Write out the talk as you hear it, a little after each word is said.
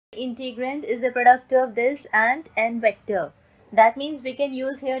Integrand is the product of this and n vector. That means we can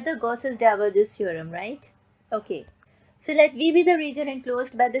use here the Gauss's Divergence theorem, right? Okay. So let V be the region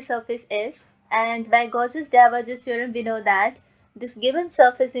enclosed by the surface S, and by Gauss's Divergence theorem we know that this given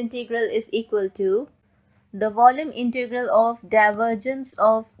surface integral is equal to the volume integral of divergence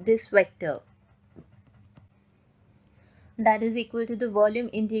of this vector. That is equal to the volume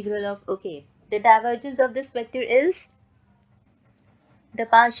integral of, okay, the divergence of this vector is the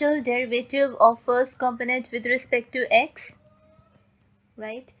partial derivative of first component with respect to x,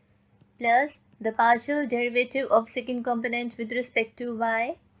 right, plus the partial derivative of second component with respect to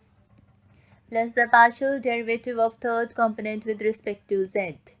y, plus the partial derivative of third component with respect to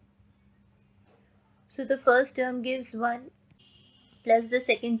z. So the first term gives 1, plus the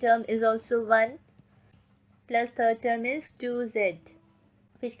second term is also 1, plus third term is 2z,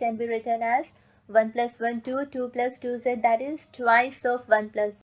 which can be written as 1 plus 1 2, 2 plus 2z, that is twice of 1 plus